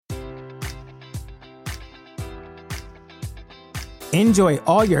Enjoy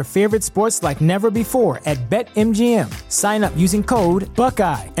all your favorite sports like never before at BetMGM. Sign up using code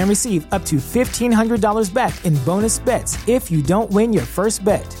Buckeye and receive up to $1,500 back in bonus bets if you don't win your first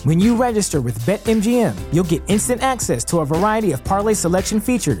bet. When you register with BetMGM, you'll get instant access to a variety of parlay selection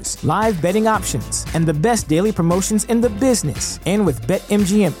features, live betting options, and the best daily promotions in the business. And with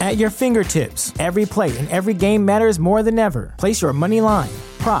BetMGM at your fingertips, every play and every game matters more than ever. Place your money line,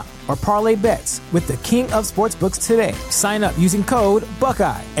 prop, or parlay bets with the king of sportsbooks today. Sign up using code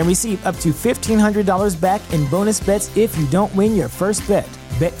Buckeye and receive up to $1,500 back in bonus bets if you don't win your first bet.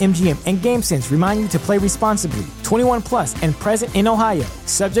 BetMGM and GameSense remind you to play responsibly. 21 plus and present in Ohio,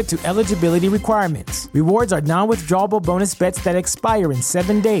 subject to eligibility requirements. Rewards are non-withdrawable bonus bets that expire in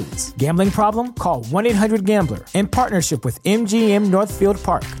 7 days. Gambling problem? Call 1-800-GAMBLER. In partnership with MGM Northfield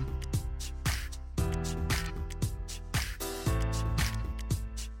Park.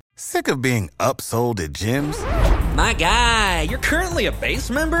 Sick of being upsold at gyms? My guy, you're currently a base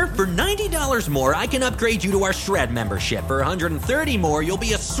member? For $90 more, I can upgrade you to our Shred membership. For $130 more, you'll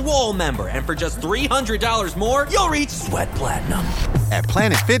be a Swole member. And for just $300 more, you'll reach Sweat Platinum. At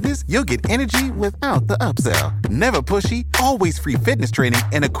Planet Fitness, you'll get energy without the upsell. Never pushy, always free fitness training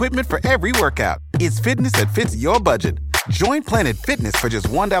and equipment for every workout. It's fitness that fits your budget. Join Planet Fitness for just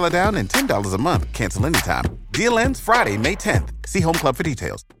 $1 down and $10 a month. Cancel anytime. Deal ends Friday, May 10th. See Home Club for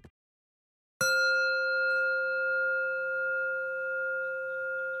details.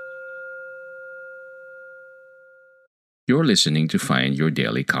 You're listening to Find Your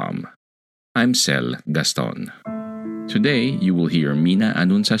Daily Calm. I'm Cel Gaston. Today, you will hear Mina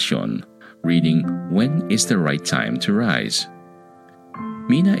Anunciacion reading When is the Right Time to Rise?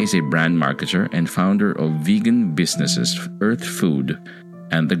 Mina is a brand marketer and founder of vegan businesses Earth Food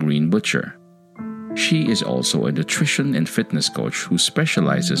and The Green Butcher. She is also a nutrition and fitness coach who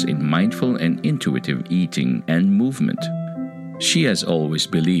specializes in mindful and intuitive eating and movement. She has always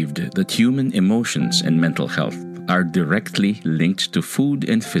believed that human emotions and mental health are directly linked to food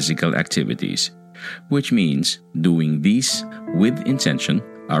and physical activities, which means doing these with intention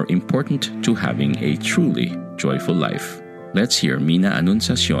are important to having a truly joyful life. Let's hear Mina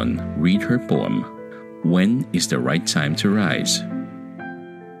Anunciacion read her poem, When is the Right Time to Rise?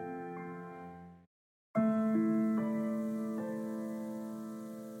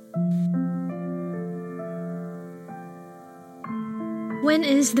 When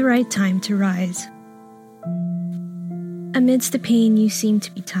is the right time to rise? Amidst the pain, you seem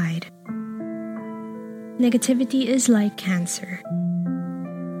to be tied. Negativity is like cancer,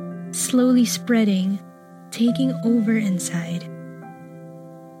 slowly spreading, taking over inside.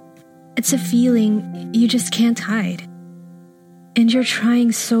 It's a feeling you just can't hide, and you're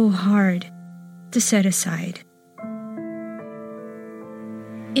trying so hard to set aside.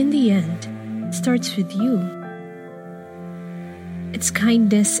 In the end, it starts with you. It's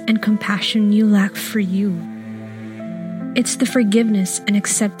kindness and compassion you lack for you. It's the forgiveness and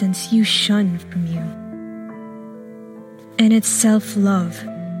acceptance you shun from you. And it's self-love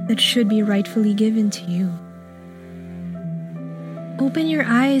that should be rightfully given to you. Open your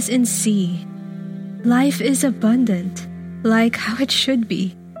eyes and see. Life is abundant, like how it should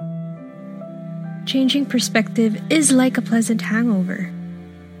be. Changing perspective is like a pleasant hangover.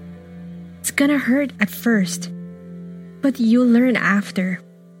 It's gonna hurt at first, but you'll learn after.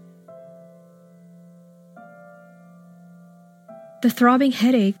 The throbbing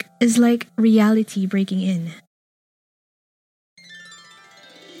headache is like reality breaking in.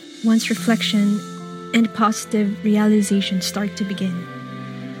 Once reflection and positive realization start to begin,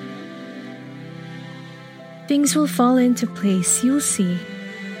 things will fall into place, you'll see.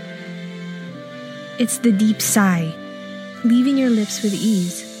 It's the deep sigh, leaving your lips with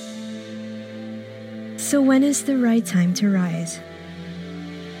ease. So when is the right time to rise?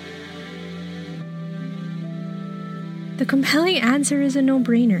 The compelling answer is a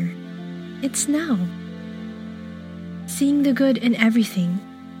no-brainer. It's now. Seeing the good in everything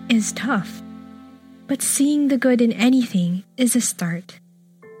is tough, but seeing the good in anything is a start.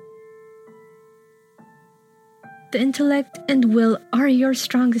 The intellect and will are your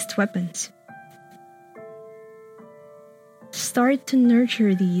strongest weapons. Start to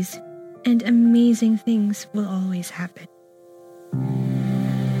nurture these, and amazing things will always happen.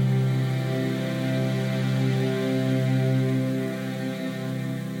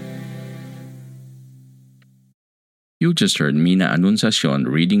 You just heard Mina Anunciacion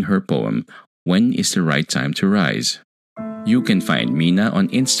reading her poem, When is the Right Time to Rise? You can find Mina on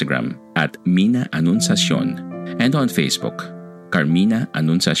Instagram at Mina Anunciacion and on Facebook, Carmina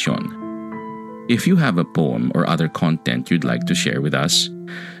Anunciacion. If you have a poem or other content you'd like to share with us,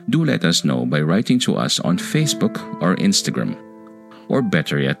 do let us know by writing to us on Facebook or Instagram. Or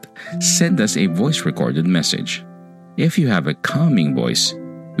better yet, send us a voice-recorded message. If you have a calming voice,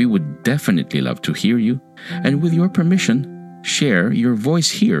 we would definitely love to hear you, and with your permission, share your voice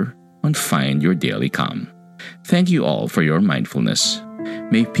here on Find Your Daily Calm. Thank you all for your mindfulness.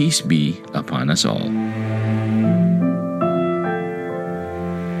 May peace be upon us all.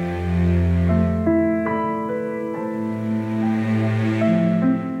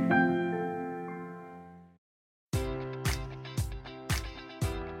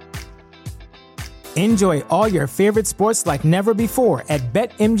 Enjoy all your favorite sports like never before at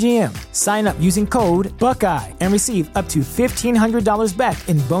BetMGM. Sign up using code Buckeye and receive up to $1,500 back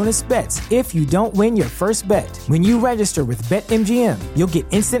in bonus bets if you don't win your first bet. When you register with BetMGM, you'll get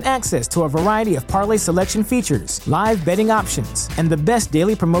instant access to a variety of parlay selection features, live betting options, and the best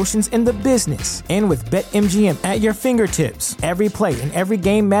daily promotions in the business. And with BetMGM at your fingertips, every play and every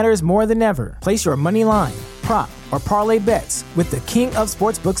game matters more than ever. Place your money line, prop, or parlay bets with the king of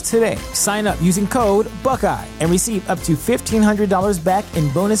sportsbooks today. Sign up using code Buckeye and receive up to $1,500 back in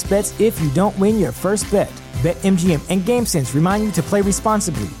bonus bets if you don't win your first bet. BetMGM and GameSense remind you to play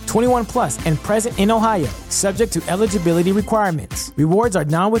responsibly. 21 plus and present in Ohio, subject to eligibility requirements. Rewards are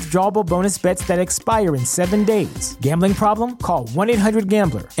non-withdrawable bonus bets that expire in 7 days. Gambling problem? Call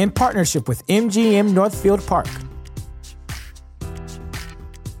 1-800-GAMBLER in partnership with MGM Northfield Park.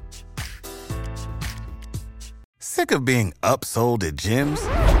 Sick of being upsold at gyms?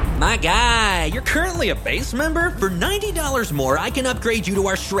 My guy, you're currently a base member? For $90 more, I can upgrade you to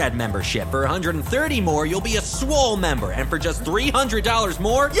our Shred membership. For $130 more, you'll be a Swole member. And for just $300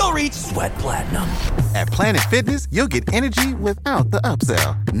 more, you'll reach Sweat Platinum. At Planet Fitness, you'll get energy without the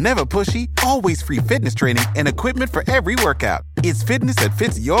upsell. Never pushy, always free fitness training and equipment for every workout. It's fitness that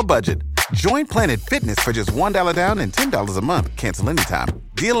fits your budget. Join Planet Fitness for just $1 down and $10 a month. Cancel anytime.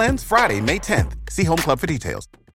 Deal ends Friday, May 10th. See Home Club for details.